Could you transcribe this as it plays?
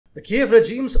The Kiev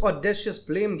regime's audacious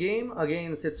blame game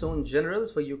against its own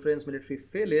generals for Ukraine's military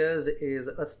failures is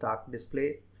a stark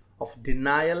display of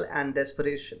denial and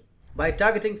desperation. By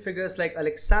targeting figures like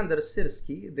Alexander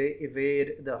Syrsky, they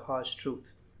evade the harsh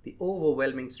truth, the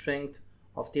overwhelming strength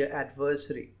of their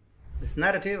adversary. This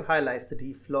narrative highlights the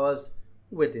deep flaws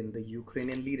within the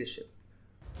Ukrainian leadership.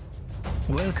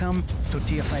 Welcome to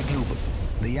TFI Global,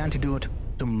 the antidote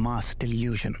to mass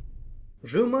delusion.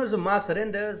 Rumors of mass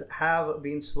surrenders have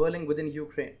been swirling within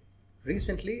Ukraine.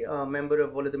 Recently, a member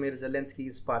of Volodymyr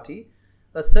Zelensky's party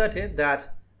asserted that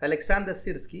Alexander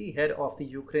Syrsky, head of the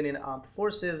Ukrainian armed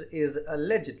forces, is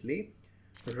allegedly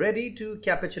ready to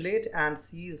capitulate and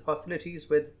cease hostilities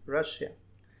with Russia.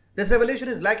 This revelation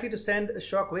is likely to send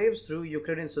shockwaves through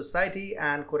Ukrainian society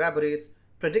and corroborates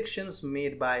predictions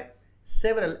made by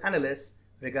several analysts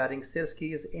regarding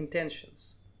Syrsky's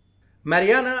intentions.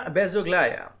 Mariana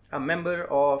Bezoglaya, a member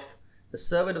of the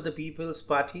Servant of the People's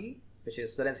Party, which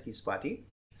is Zelensky's party,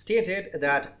 stated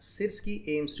that Syrsky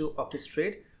aims to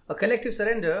orchestrate a collective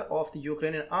surrender of the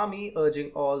Ukrainian army,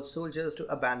 urging all soldiers to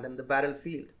abandon the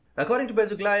battlefield. According to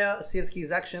Bezoglaya,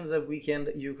 Syrsky's actions have weakened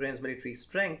Ukraine's military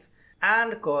strength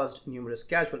and caused numerous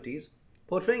casualties,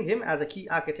 portraying him as a key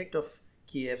architect of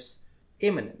Kiev's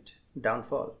imminent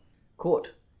downfall.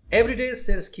 Quote, "Every day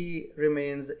Syrsky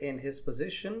remains in his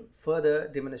position further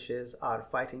diminishes our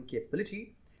fighting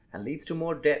capability and leads to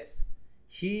more deaths.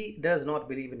 He does not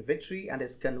believe in victory and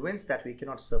is convinced that we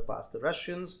cannot surpass the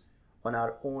Russians on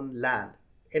our own land."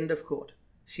 End of quote,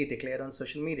 she declared on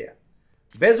social media.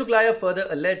 Bezoglaya further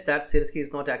alleged that Syrsky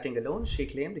is not acting alone. She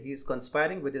claimed he is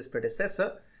conspiring with his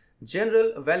predecessor,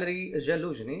 General Valery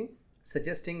Zaluzhny,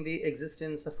 suggesting the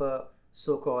existence of a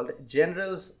so-called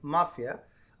generals mafia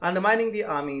undermining the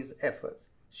army's efforts.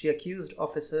 She accused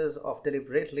officers of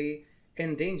deliberately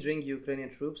endangering Ukrainian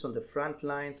troops on the front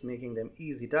lines, making them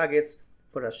easy targets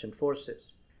for Russian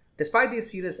forces. Despite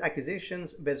these serious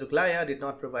accusations, Bezoglaya did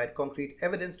not provide concrete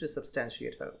evidence to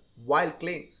substantiate her wild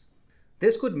claims.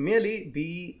 This could merely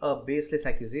be a baseless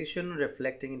accusation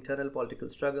reflecting internal political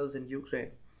struggles in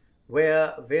Ukraine,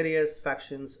 where various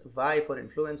factions vie for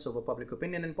influence over public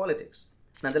opinion and politics.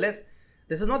 Nonetheless,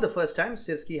 this is not the first time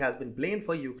Syrsky has been blamed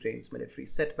for Ukraine's military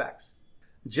setbacks.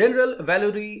 General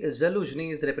Valery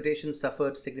Zaluzhny's reputation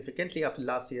suffered significantly after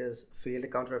last year's failed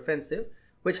counteroffensive,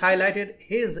 which highlighted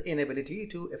his inability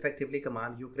to effectively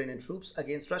command Ukrainian troops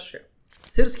against Russia.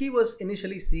 Syrsky was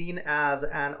initially seen as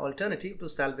an alternative to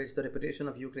salvage the reputation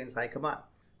of Ukraine's high command.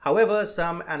 However,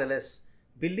 some analysts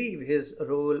believe his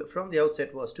role from the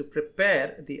outset was to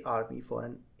prepare the army for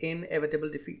an inevitable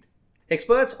defeat.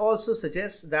 Experts also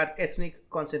suggest that ethnic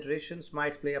considerations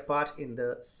might play a part in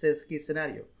the Syrsky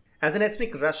scenario. As an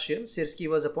ethnic Russian, Syrsky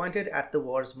was appointed at the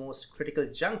war's most critical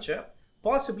juncture,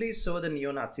 possibly so the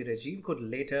neo-Nazi regime could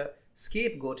later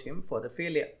scapegoat him for the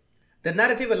failure. The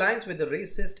narrative aligns with the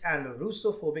racist and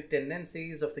Russophobic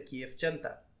tendencies of the Kiev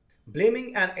junta.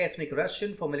 Blaming an ethnic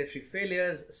Russian for military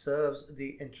failures serves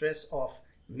the interests of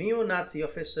neo-Nazi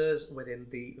officers within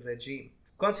the regime.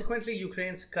 Consequently,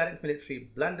 Ukraine's current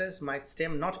military blunders might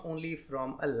stem not only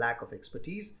from a lack of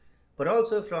expertise, but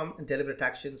also from deliberate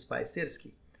actions by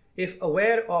Syrsky. If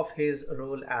aware of his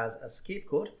role as a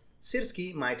scapegoat,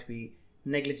 Syrsky might be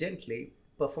negligently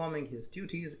performing his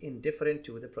duties indifferent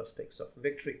to the prospects of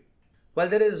victory. While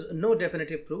there is no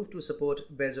definitive proof to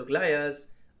support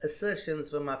Bezoglaya's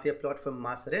assertions of a mafia plot for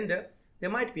mass surrender,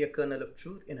 there might be a kernel of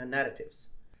truth in her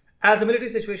narratives. As the military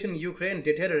situation in Ukraine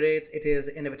deteriorates, it is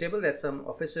inevitable that some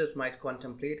officers might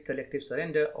contemplate collective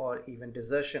surrender or even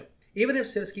desertion. Even if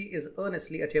Syrsky is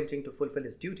earnestly attempting to fulfill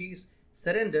his duties,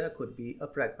 surrender could be a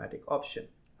pragmatic option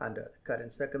under the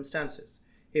current circumstances.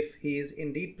 If he is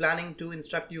indeed planning to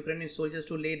instruct Ukrainian soldiers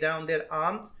to lay down their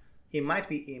arms, he might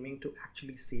be aiming to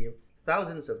actually save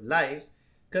thousands of lives,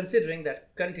 considering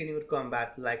that continued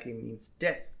combat likely means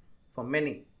death for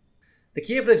many. The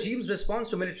Kiev regime's response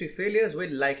to military failures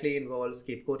will likely involve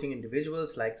scapegoating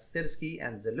individuals like Syrsky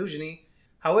and Zaluzhny.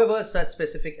 However, such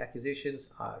specific accusations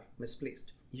are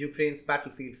misplaced. Ukraine's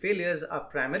battlefield failures are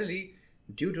primarily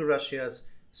due to Russia's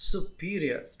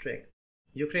superior strength.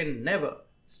 Ukraine never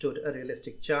stood a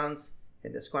realistic chance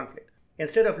in this conflict.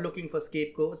 Instead of looking for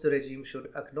scapegoats, the regime should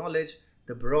acknowledge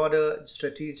the broader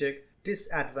strategic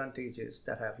disadvantages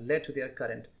that have led to their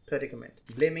current predicament.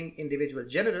 Blaming individual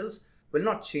generals will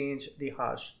not change the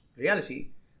harsh reality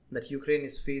that Ukraine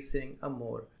is facing a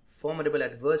more formidable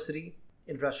adversary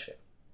in Russia.